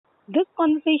This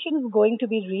conversation is going to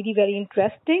be really very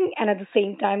interesting, and at the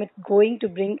same time, it's going to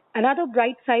bring another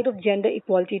bright side of gender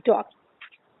equality talk.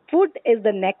 Food is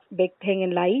the next big thing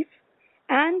in life.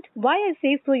 And why I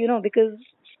say so, because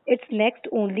it's next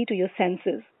only to your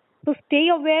senses. So stay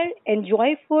aware, enjoy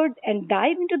food, and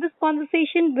dive into this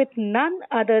conversation with none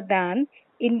other than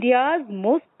India's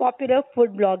most popular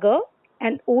food blogger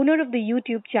and owner of the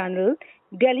YouTube channel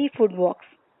Delhi Food Walks,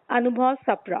 Anubhav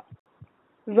Sapra.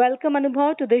 Welcome,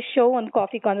 Anubhav, to this show on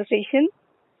Coffee Conversation.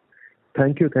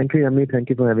 Thank you, Yami. Thank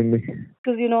you for having me.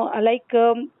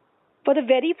 Because, for the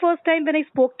very first time when I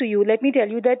spoke to you, let me tell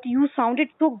you that you sounded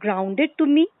so grounded to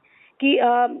me. कि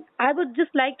I would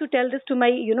just like to tell this to my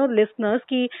listeners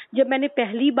कि जब मैंने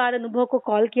पहली बार अनुभव को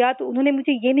call किया तो उन्होंने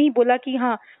मुझे ये नहीं बोला कि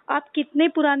हाँ आप कितने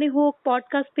पुराने हो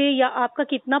पॉडकास्ट पे या आपका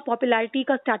कितना पॉपुलैरिटी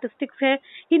का स्टैटिस्टिक्स है.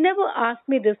 He never asked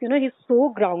me this. He's so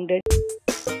grounded.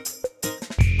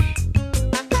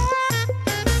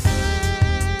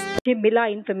 मुझे मिला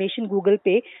इन्फॉर्मेशन गूगल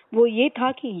पे वो ये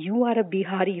था कि you are a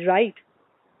Bihari, right?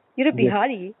 You're a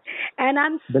Bihari, and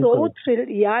I'm so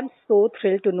thrilled. Yeah, I'm so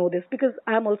thrilled to know this because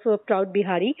I'm also a proud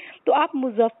Bihari. तो आप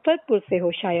मुजफ्फरपुर से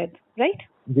हो शायद, right?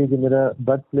 जी, मेरा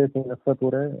बर्थ प्लेस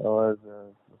मुजफ्फरपुर है और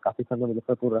काफी समय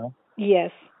मुजफ्फरपुर रहा.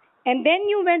 Yes. And then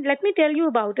you went. Let me tell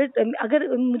you about it. अगर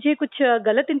मुझे कुछ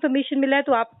गलत इन्फॉर्मेशन मिला है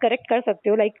तो आप करेक्ट कर सकते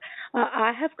हो. Like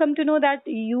I have come to know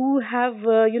that you have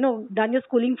done your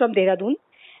schooling from Dehradun.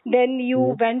 Then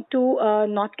you went to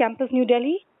North Campus, New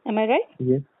Delhi. Am I right?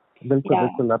 Yes.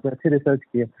 बिल्कुल आपने अच्छी रिसर्च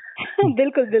की है.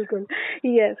 बिल्कुल.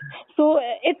 Yes. So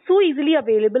it's so easily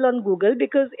available on Google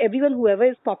because everyone, whoever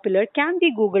is popular, can be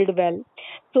Googled well.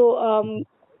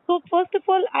 So first of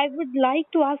all, I would like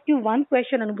to ask you one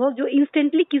question, अनुभव, जो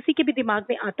instantly किसी के भी दिमाग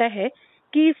में आता है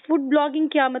कि फूड ब्लॉगिंग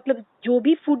क्या, मतलब जो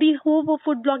भी फूडी हो वो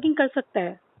फूड ब्लॉगिंग कर सकता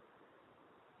है.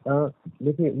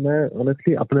 देखिए, मैं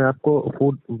ऑनेस्टली अपने आप को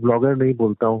फूड ब्लॉगर नहीं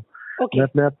बोलता हूँ. मैं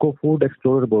अपने आप को फूड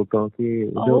एक्सप्लोरर बोलता हूँ कि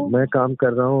जो मैं काम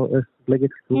कर रहा हूँ it's like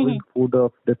exploring food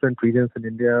of different regions in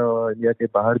India और इंडिया के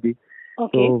बाहर भी.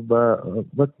 तो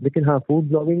बस लेकिन हाँ, फूड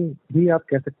ब्लॉगिंग भी आप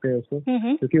कह सकते हैं उसको,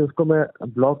 क्योंकि उसको मैं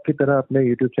ब्लॉग की तरह अपने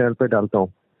यूट्यूब चैनल पर डालता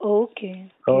हूँ.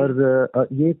 और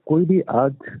ये कोई भी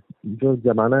आज जो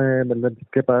जमाना है, मतलब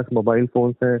जिसके पास मोबाइल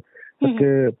फोन्स हैं,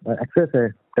 सबके एक्सेस है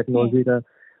टेक्नोलॉजी का,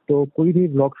 तो कोई भी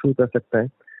ब्लॉग शुरू कर सकता है.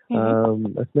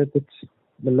 इसमें कुछ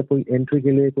मतलब कोई एंट्री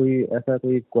के लिए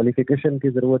कोई क्वालिफिकेशन की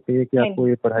जरूरत नहीं है कि आपको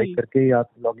ये पढ़ाई करके ही आप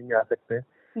ब्लॉगिंग में आ सकते हैं.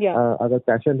 अगर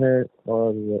पैशन है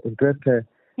और इंटरेस्ट है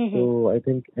तो I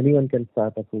think anyone can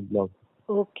start a food blog.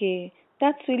 Okay,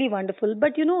 that's really wonderful.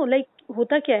 But like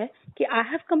होता क्या है कि I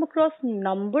have come across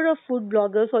number of food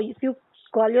bloggers, और if you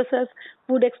call yourself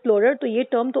food explorer तो ये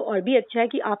टर्म तो और भी अच्छा है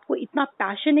कि आपको इतना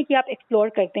पैशन है कि आप एक्सप्लोर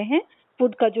करते हैं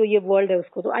फूड का जो ये वर्ल्ड है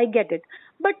उसको. तो आई गेट इट.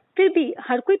 बट फिर भी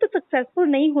हर कोई तो सक्सेसफुल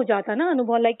नहीं हो जाता ना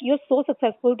Anubhav. Like you are so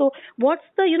successful, तो what's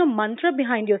the mantra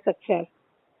behind your success?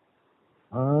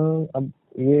 अब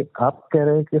ये आप कह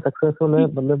रहे हैं कि सक्सेसफुल है,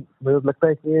 मतलब मुझे लगता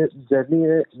है कि ये जर्नी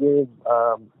है, ये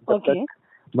जब तक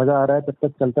मजा आ रहा है तब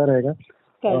तक चलता रहेगा.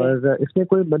 और इसमें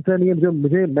कोई मंत्र नहीं है. जो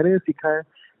मैंने सीखा है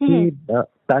कि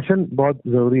पैशन बहुत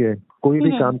जरूरी है कोई भी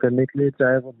काम करने के लिए,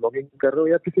 चाहे वो ब्लॉगिंग कर रहे हो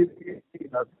या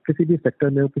किसी भी सेक्टर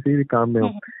में हो, किसी भी काम में हो.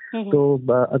 तो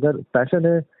अगर पैशन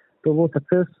है तो वो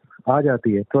सक्सेस आ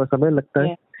जाती है. थोड़ा समय लगता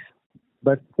है,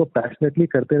 बट वो पैशनेटली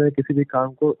करते रहे किसी भी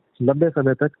काम को लंबे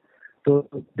समय तक, तो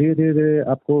धीरे धीरे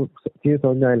आपको चीजें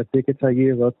समझ में आने लगती है कि अच्छा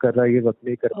ये वर्क कर रहा है, ये वर्क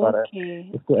नहीं कर पा रहा है,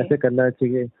 इसको ऐसे करना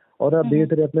चाहिए. और आप धीरे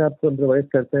धीरे अपने आप को इम्प्रोवाइज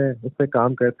करते हैं, उस पर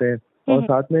काम करते हैं. और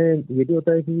साथ में ये भी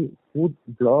होता है कि फूड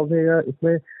ब्लॉग है या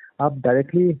इसमें आप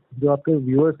डायरेक्टली जो आपके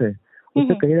व्यूअर्स हैं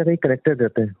उससे कहीं ना कहीं कनेक्टेड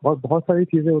रहते हैं. और बहुत सारी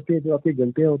चीजें होती है जो आपकी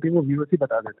गलतियां होती है वो व्यूअर्स ही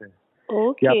बता देते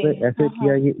हैं कि आपने ऐसे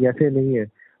किया, ये ऐसे नहीं है.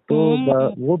 तो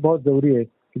वो बहुत जरूरी है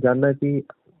कि जानना कि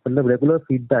मतलब regular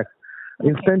feedback,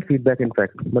 instant feedback,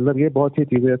 in fact मतलब ये बहुत सी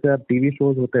चीजें. जैसे आप टीवी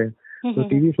शोज होते हैं तो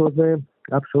टीवी शोज में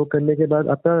आप शो करने के बाद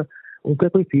आपका उनका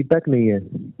कोई फीडबैक नहीं है,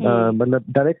 मतलब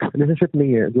डायरेक्ट रिलेशनशिप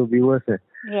नहीं है जो व्यूअर्स है.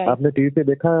 आपने टीवी पे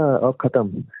देखा और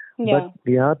खत्म. बट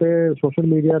यहाँ पे सोशल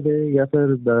मीडिया पे या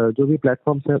फिर जो भी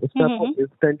प्लेटफॉर्म्स है उसमें आपको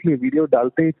इंस्टेंटली वीडियो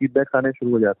डालते ही फीडबैक आने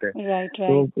शुरू हो जाते हैं.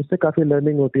 तो उससे काफी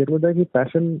लर्निंग होती है. तो मतलब कि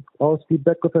पैशन और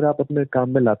फीडबैक को फिर आप अपने काम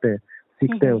में लाते हैं,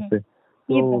 सीखते हैं उससे.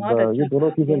 ये दोनों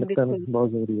चीजें लगता है बहुत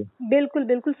जरूरी है.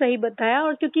 बिल्कुल सही बताया.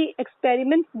 और क्योंकि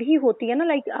एक्सपेरिमेंट भी होती है ना,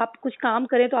 लाइक आप कुछ काम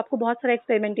करें तो आपको बहुत सारा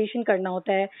एक्सपेरिमेंटेशन करना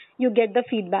होता है, you get the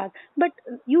feedback. But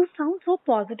you sound so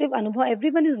positive Anubhav.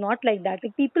 Everyone is not like that.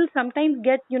 People sometimes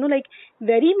get like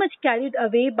very much carried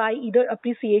away by either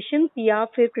appreciation या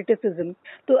फिर क्रिटिसिज्म.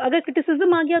 तो अगर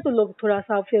क्रिटिसिज्म आ गया तो लोग थोड़ा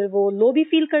सा फिर वो लो भी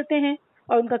फील करते हैं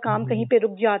और उनका काम कहीं पे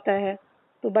रुक जाता है.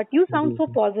 तो but you sound so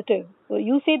positive, तो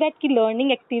यू से दैट कि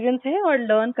लर्निंग एक्सपीरियंस है और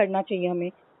लर्न करना चाहिए हमें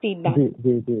फीडबैक। जी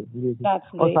जी जी जी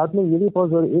जी। और साथ में ये भी बहुत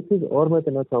जरूरी एक चीज और मैं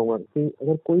कहना चाहूंगा कि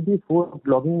अगर कोई भी फूड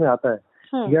ब्लॉगिंग में आता है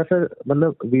या फिर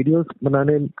मतलब वीडियोस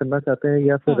बनाने करना चाहते हैं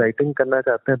या फिर राइटिंग करना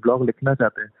चाहते हैं, ब्लॉग लिखना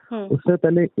चाहते हैं, उससे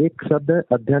पहले एक शब्द है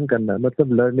अध्ययन करना,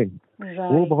 मतलब लर्निंग।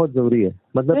 वो बहुत जरूरी है।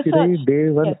 मतलब सीधे ही डे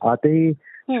वन आते ही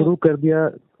शुरू कर दिया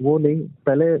वो नहीं,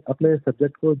 पहले अपने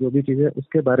सब्जेक्ट को जो भी चीजें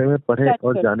उसके बारे में पढ़े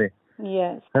और जाने,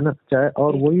 है ना। चाहे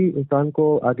और वही इंसान को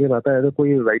आगे बढ़ाता है। अगर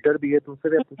कोई राइटर भी है तो उससे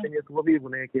भी पूछेंगे तो वो भी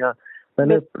बोलेंगे कि हाँ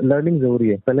पहले लर्निंग जरूरी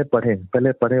है, पहले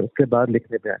पढ़ें उसके बाद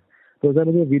लिखने पे आए। तो अगर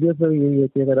मुझे वीडियोस में यही है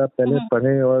कि अगर आप पहले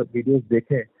पढ़ें और वीडियोस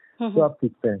देखें तो आप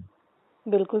सीखते हैं।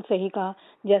 बिल्कुल सही कहा।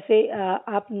 जैसे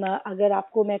आप अगर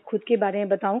आपको मैं खुद के बारे में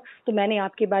बताऊं तो मैंने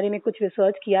आपके बारे में कुछ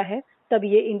रिसर्च किया है, तब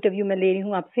ये इंटरव्यू मैं ले रही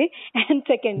हूँ आपसे। And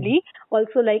secondly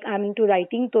also like I am into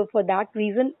writing, तो फॉर दैट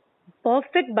रीजन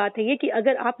परफेक्ट बात है ये कि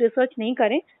अगर आप रिसर्च नहीं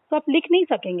करें तो आप लिख नहीं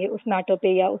सकेंगे उस मैटर पे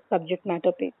या उस सब्जेक्ट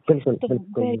मैटर पे। तो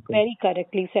very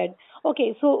correctly said.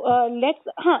 Okay, so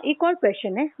let's, हाँ एक और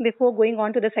क्वेश्चन है before going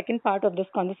on to the second part of this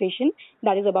conversation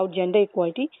that is about gender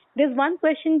equality. There is one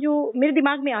question जो मेरे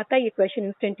दिमाग में आता है, ये क्वेश्चन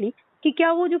इंस्टेंटली, कि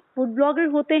क्या वो जो फूड ब्लॉगर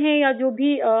होते हैं या जो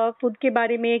भी फूड के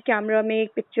बारे में कैमरा में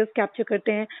पिक्चर्स कैप्चर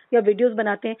करते हैं या वीडियोस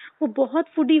बनाते हैं, वो बहुत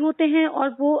फूडी होते हैं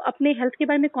और वो अपने हेल्थ के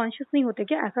बारे में कॉन्शियस नहीं होते?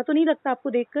 क्या ऐसा तो नहीं लगता आपको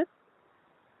देखकर?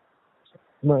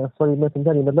 सॉरी मैं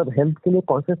समझा नहीं, मतलब हेल्थ के लिए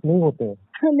कॉन्शियस नहीं होते हैं?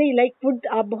 नहीं, लाइक फूड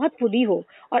आप बहुत फूडी हो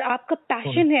और आपका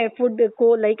पैशन है फूड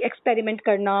को लाइक एक्सपेरिमेंट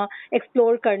करना,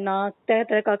 एक्सप्लोर करना, तरह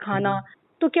तरह का खाना,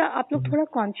 तो क्या आप लोग थोड़ा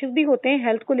कॉन्शियस भी होते हैं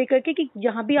हेल्थ को लेकर के कि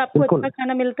जहाँ भी आपको अच्छा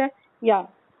खाना मिलता है? या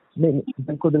नहीं,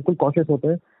 बिल्कुल बिल्कुल कॉन्शियस होते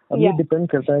हैं। अब ये डिपेंड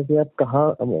करता है कि आप कहाँ,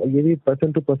 ये भी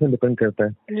पर्सन टू पर्सन डिपेंड करता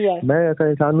है। मैं ऐसा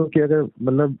इंसान हूँ कि अगर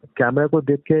मतलब कैमरा को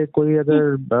देख के कोई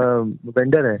अगर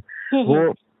वेंडर है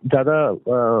वो ज्यादा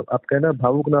आप कहना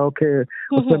भावुक ना हो के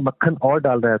उसमें मक्खन और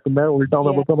डाल रहा है, तो मैं उल्टा हूँ,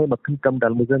 मैं बोलता हूँ मक्खन कम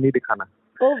डाल, मुझे नहीं दिखाना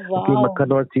कि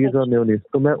मक्खन और चीज और मेयोनीज,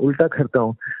 तो मैं उल्टा करता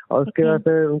हूँ। और उसके बाद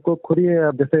फिर उनको खुद ही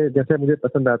जैसे जैसे मुझे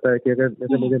पसंद आता है कि अगर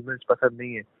जैसे मुझे मिर्च पसंद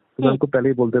नहीं है तो मैं उनको पहले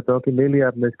ही बोल देता हूँ कि मेरे लिए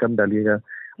आप मिर्च कम डालिएगा,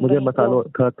 मुझे मसालों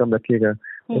थोड़ा कम रखिएगा।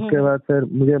 उसके बाद फिर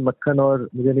मुझे मक्खन और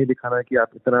मुझे नहीं दिखाना कि आप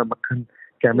इतना मक्खन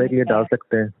कैमरे के लिए डाल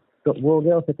सकते हैं, तो वो हो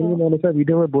गया। और सेकंडली मैं हमेशा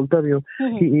वीडियो में बोलता भी हूँ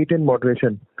कि ईट इन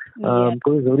मॉडरेशन।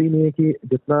 कोई जरूरी नहीं है कि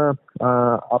जितना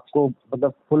आपको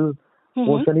मतलब फुल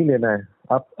पोर्शन ही लेना है,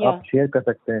 आप शेयर कर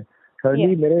सकते हैं।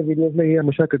 थर्डली मेरे वीडियोस में ये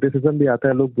हमेशा क्रिटिसिज्म भी आता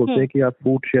है, लोग बोलते हैं कि आप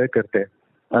फूड शेयर करते हैं,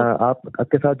 आप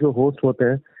आपके साथ जो होस्ट होते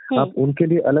हैं आप उनके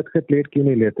लिए अलग से प्लेट क्यों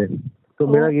नहीं लेते? तो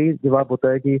मेरा यही जवाब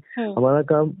होता है कि हमारा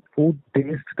काम फूड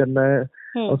टेस्ट करना है,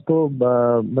 उसको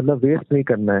मतलब वेस्ट नहीं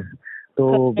करना है।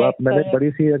 तो मैंने बड़ी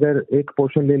सी अगर एक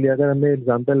पोर्शन ले लिया, अगर हमने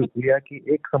एग्जांपल लिया कि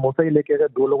एक समोसा ही लेके अगर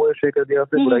 2 लोगों ने शेयर कर दिया,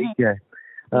 उससे बुराई क्या है?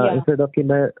 इंस्टेड ऑफ कि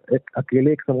मैं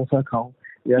अकेले एक समोसा खाऊं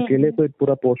या अकेले को एक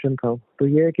पूरा पोर्शन खाऊं, तो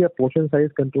ये है कि आप पोर्शन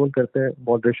साइज कंट्रोल करते हैं,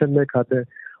 मॉडरेशन में खाते हैं।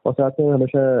 और साथ में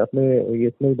हमेशा अपने ये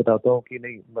इसमें बताता हूँ कि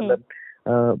नहीं मतलब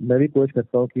मैं भी कोशिश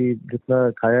करता हूँ कि जितना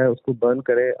खाया है उसको बर्न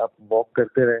करें, आप वॉक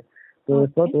करते रहें। तो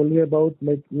it's not only about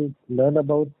like you learn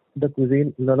about the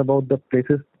cuisine, learn about the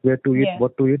places where to eat,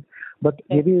 what to eat, but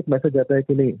ये भी एक मैसेज आता है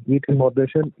कि नहीं, ईट इन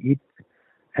मॉडरेशन, ईट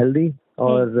हेल्दी,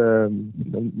 और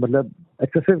मतलब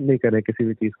एक्सेसिव नहीं करें किसी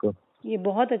भी चीज को। ये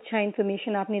बहुत अच्छा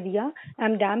इन्फॉर्मेशन आपने दिया। आई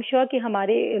एम डैम श्योर कि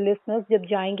हमारे लिसनर्स जब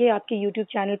जाएंगे आपके यूट्यूब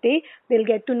चैनल पे, they will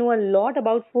get to know a lot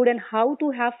about food and how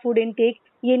to have food intake.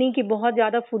 ये नहीं कि बहुत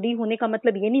ज्यादा फूडी होने का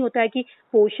मतलब ये नहीं होता है कि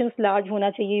पोर्शंस लार्ज होना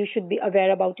चाहिए, you should be aware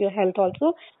about your health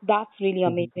also. That's really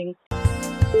amazing.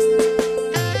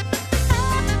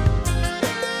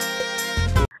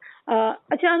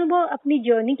 अच्छा अनुभव, अपनी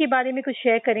जर्नी के बारे में कुछ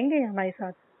शेयर करेंगे हमारे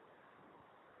साथ?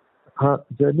 हाँ,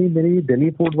 जर्नी मेरी दिल्ली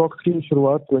फूड वॉक्स की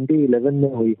शुरुआत 2011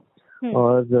 में हुई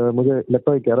और मुझे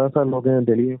लगता है 11 साल हो गए हैं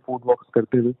दिल्ली में फूड वॉक्स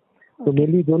करते हुए। तो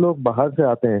मेनली जो लोग बाहर से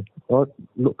आते हैं और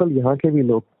लोकल यहाँ के भी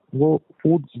लोग वो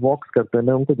फूड वॉक्स करते हैं,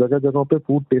 मैं उनको जगह जगहों पे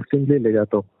फूड टेस्टिंग के लिए ले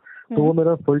जाता हूँ। तो वो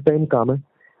मेरा फुल टाइम काम है।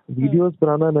 वीडियोस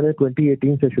बनाना मैंने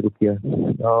 2018 से शुरू किया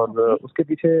और उसके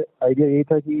पीछे आइडिया यही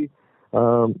था कि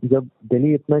जब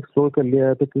दिल्ली इतना एक्सप्लोर कर लिया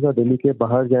है तो क्यों ना दिल्ली के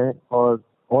बाहर जाएं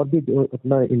और भी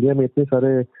अपना इंडिया में इतने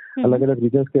सारे अलग अलग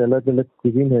रीजन्स के अलग अलग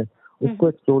क्विजीन है उसको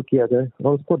एक्सप्लोर किया जाए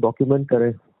और उसको डॉक्यूमेंट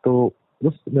करें। तो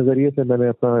उस नजरिए से मैंने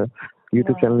अपना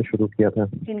यूट्यूब चैनल शुरू किया था।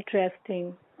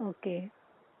 Interesting, okay,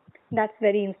 that's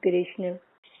very inspirational.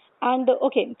 And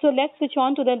okay, so let's switch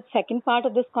on to the second part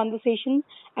of this conversation,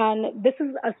 and this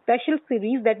is a special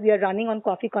series that we are running on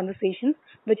Coffee Conversations,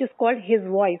 which is called His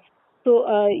Voice. So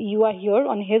you are here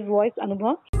on His Voice,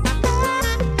 Anubhav.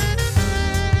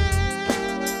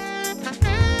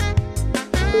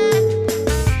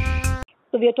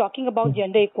 So we are talking about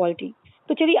gender equality.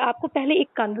 तो चलिए आपको पहले एक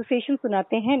conversation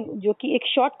सुनाते हैं जो कि एक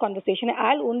शॉर्ट कन्वर्सेशन है.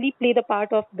 I will only play the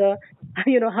part of the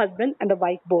husband and the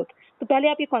wife both. तो पहले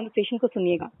आप ये कन्वर्सेशन को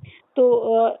सुनिएगा. तो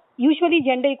यूजुअली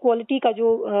जेंडर इक्वालिटी का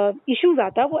जो इश्यूज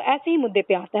आता है वो ऐसे ही मुद्दे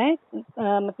पे आता है,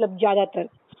 मतलब ज्यादातर.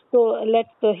 तो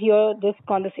लेट्स हियर दिस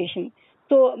कन्वर्सेशन.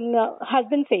 तो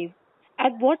husband says,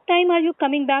 at what time are you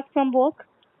coming back from work?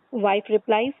 Wife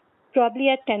replies,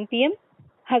 probably at 10 p.m.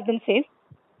 Husband says,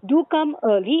 do come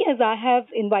early as I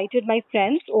have invited my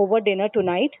friends over dinner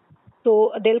tonight, so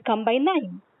they'll come by 9.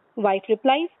 Wife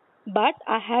replies, but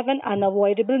I have an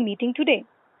unavoidable meeting today.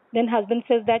 Then husband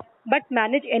says that, but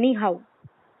manage anyhow.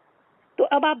 तो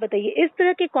अब आप बताइए, इस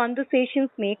तरह के conversations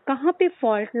में कहाँ पे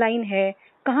फॉल्ट लाइन है,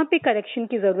 कहाँ पे करेक्शन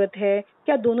की जरूरत है,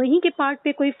 क्या दोनों ही के पार्ट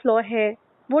पे कोई फ्लॉ है?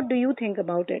 What do you think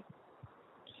about it?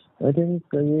 I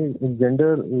think ये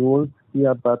जेंडर रोल्स की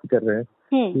आप बात कर रहे हैं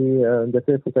कि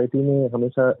जैसे सोसाइटी में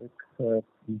हमेशा एक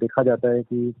देखा जाता है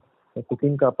कि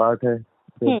कुकिंग का पार्ट है,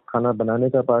 तो खाना बनाने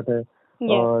का पार्ट है,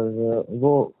 और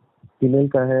वो फीमेल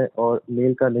का है और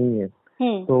मेल का नहीं है.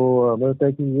 तो मुझे लगता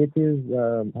है कि ये चीज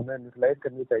हमें न्यूट्रलाइज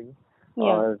करनी चाहिए.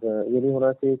 और ये नहीं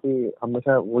होना चाहिए कि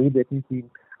हमेशा वही देखें कि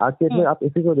आज के में आप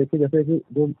इसी को देखिए, जैसे कि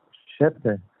जो शेफ्स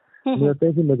हैं, मुझे लगता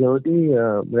है कि मेजोरिटी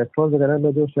रेस्टोरेंट वगैरह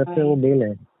में जो शेफ्स हैं वो मेल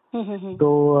हैं. तो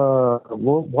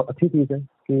वो बहुत अच्छी चीज है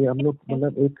कि हम लोग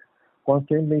मतलब एक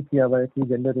कॉन्स्टेंट नहीं किया हुआ है कि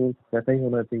जेंडर रोल वैसा ही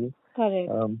होना चाहिए.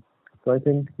 तो आई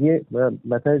थिंक ये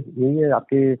मैसेज यही है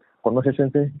आपके कॉन्वर्सेशन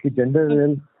से कि जेंडर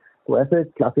रोल को ऐसे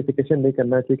क्लासिफिकेशन नहीं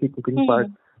करना चाहिए कि कुकिंग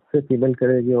पार्ट से फीमेल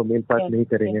करेगी और मेल पार्ट नहीं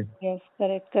करेंगे. Yes,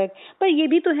 correct. पर ये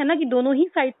भी तो है ना कि दोनों ही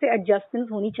साइड से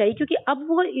एडजस्टमेंट होनी चाहिए, क्योंकि अब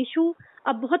वो इशू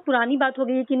अब बहुत पुरानी बात हो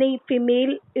गई है कि नहीं,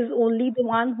 female is only the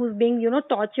one who is being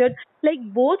tortured. Like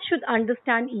both should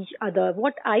understand each other.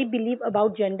 What I believe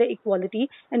about gender equality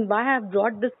and why I have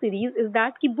brought this series is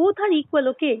that कि both are equal.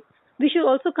 Okay, we should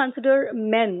also consider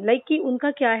main, like कि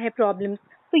उनका क्या है problem.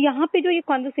 तो यहाँ पे जो ये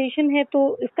कॉन्वर्सेशन है,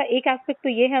 तो इसका एक एस्पेक्ट तो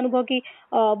ये है अनुभव की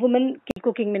वुमेन की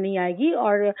कुकिंग में नहीं आएगी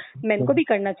और मेन को भी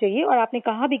करना चाहिए. और आपने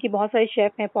कहा भी कि बहुत सारे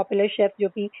शेफ हैं, पॉपुलर शेफ जो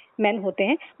कि मेन होते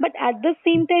हैं, but at the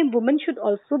same time women should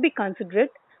also be considerate.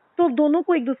 तो दोनों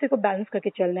को एक दूसरे को बैलेंस करके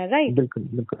चलना है, राइट? बिल्कुल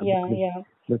बिल्कुल. या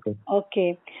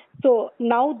okay. So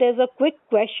now there is a quick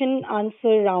question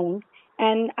answer round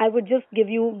and I would just give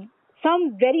you some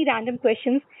very random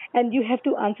questions and you have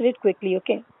to answer it quickly.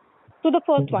 Okay, so the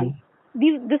first one,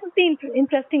 this is the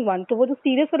interesting one. तो वो जो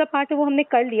serious वाला part है वो हमने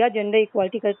कर लिया, gender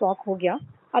equality का टॉक हो गया.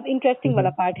 अब इंटरेस्टिंग वाला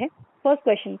पार्ट है. फर्स्ट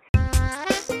क्वेश्चन,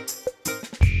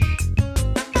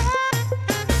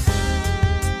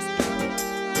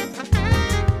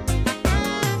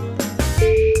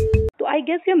 तो I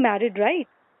guess you are married, right?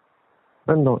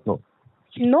 No.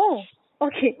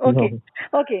 Okay. No.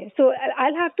 Okay. So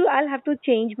I'll have to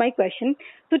change my question.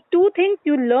 So 2 things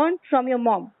you learned from your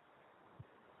mom.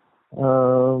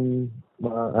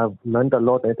 I've learned a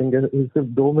lot. I think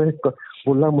सिर्फ 2 में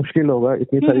बोलना मुश्किल होगा,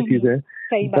 इतनी सारी चीजें.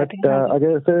 But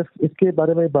अगर सिर्फ इसके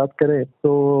बारे में बात करें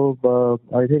तो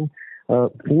आई थिंक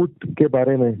फूड के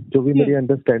बारे में जो भी मेरी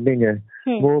अंडरस्टैंडिंग है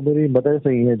वो मेरी मदर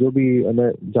से ही है. जो भी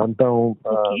मैं जानता हूँ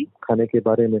खाने के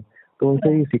बारे में, तो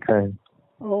उनसे ही सीखा है.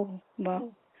 ओह वाह.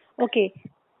 ओके.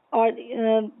 और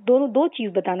दोनों 2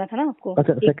 चीज बताना था ना आपको.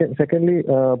 अच्छा, सेकेंडली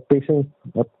पेशेंस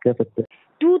आप कह सकते हैं.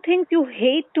 2 things you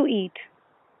hate to eat.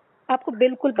 आपको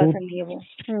बिल्कुल पसंद नहीं है वो.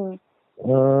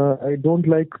 I don't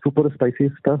like super spicy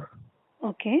stuff.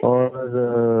 Okay. और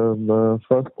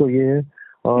फर्स्ट तो ये है.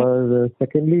 और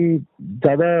सेकेंडली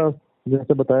ज्यादा,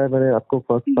 जैसे बताया मैंने आपको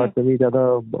फर्स्ट पार्ट में भी, ज्यादा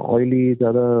ऑयली,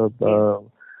 ज्यादा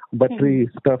बटरी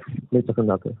स्टफ नहीं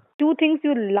पसंद आता. 2 things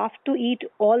you love to eat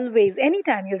always,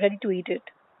 anytime you're ready to eat it.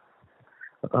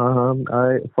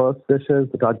 First dish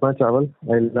is rajma chawal.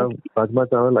 I love rajma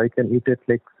chawal. I can eat it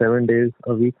like 7 days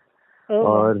a week.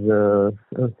 और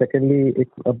secondly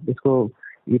अब इसको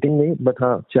eating नहीं, but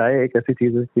हाँ चाय एक ऐसी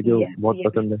चीज है कि जो बहुत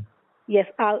पसंद है. Yes,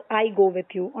 I go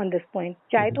with you on this point.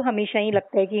 चाय तो हमेशा ही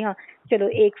लगता है कि हाँ चलो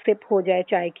एक सिप हो जाए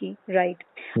चाय की, right?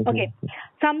 Okay.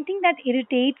 Something that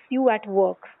irritates you at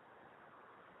work.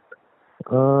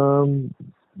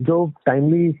 जो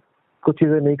टाइमली कुछ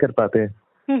चीजें नहीं कर पाते हैं,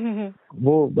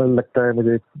 वो लगता है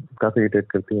मुझे काफी इरिटेट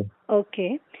करती है. Okay.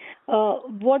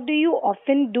 What do you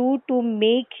often do to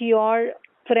make your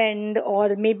friend or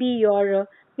maybe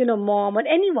your mom or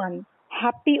anyone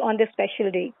happy on this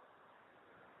special day?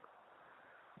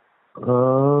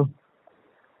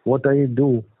 What I do?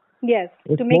 Yes,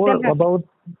 it's to make more them happy. About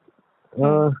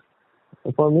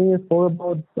for me it's more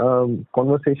about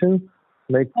conversations,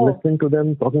 like listening to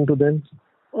them, talking to them.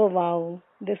 Oh wow,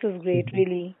 this is great,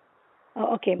 really.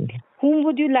 Okay. Whom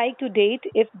would you like to date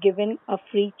if given a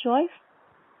free choice?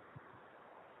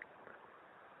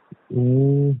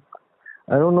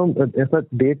 I don't know, ऐसा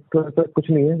date तो ऐसा कुछ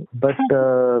नहीं है, but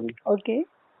okay.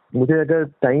 मुझे अगर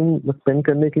time spend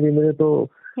करने के लिए मिले तो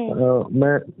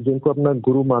मैं जिनको अपना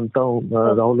गुरु मानता हूँ,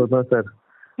 राहुल वर्मा सर,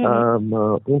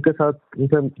 उनके साथ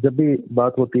उनसे जब भी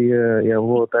बात होती है या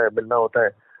वो होता है, मिलना होता है,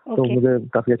 तो मुझे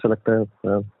काफी अच्छा लगता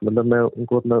है। मतलब मैं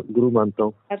उनको अपना गुरु मानता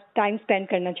हूँ। टाइम स्पेंड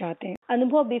करना चाहते हैं।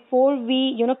 Anubhav, before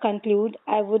we conclude,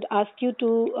 I would ask you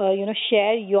to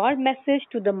share your message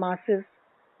to the masses,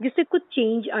 जिससे कुछ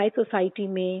चेंज आए सोसाइटी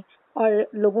में और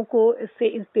लोगों को इससे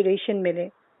इंस्पिरेशन मिले।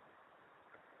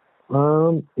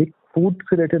 एक फूड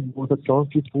से रिलेटेड बोल सकता हूँ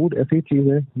कि फूड ऐसी चीज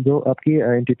है जो आपकी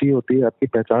आइडेंटिटी होती है, आपकी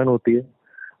पहचान होती है।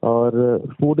 और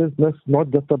food is not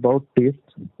just about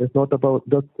taste, it's not about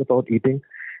just about eating.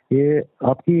 ये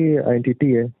आपकी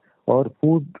आइडेंटिटी है और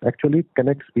फूड एक्चुअली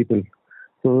कनेक्ट्स पीपल,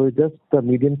 तो just the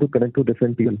medium to connect to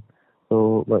different people.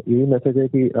 तो यही मैसेज है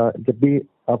कि जब भी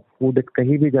आप फूड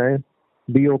कहीं भी जाएं,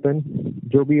 बी ओपन,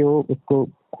 जो भी हो उसको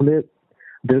खुले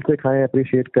दिल से खाएं,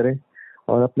 अप्रिशिएट करें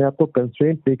और अपने आप को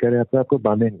कंस्ट्रेंट नहीं करें, अपने आप को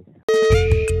बांधें नहीं।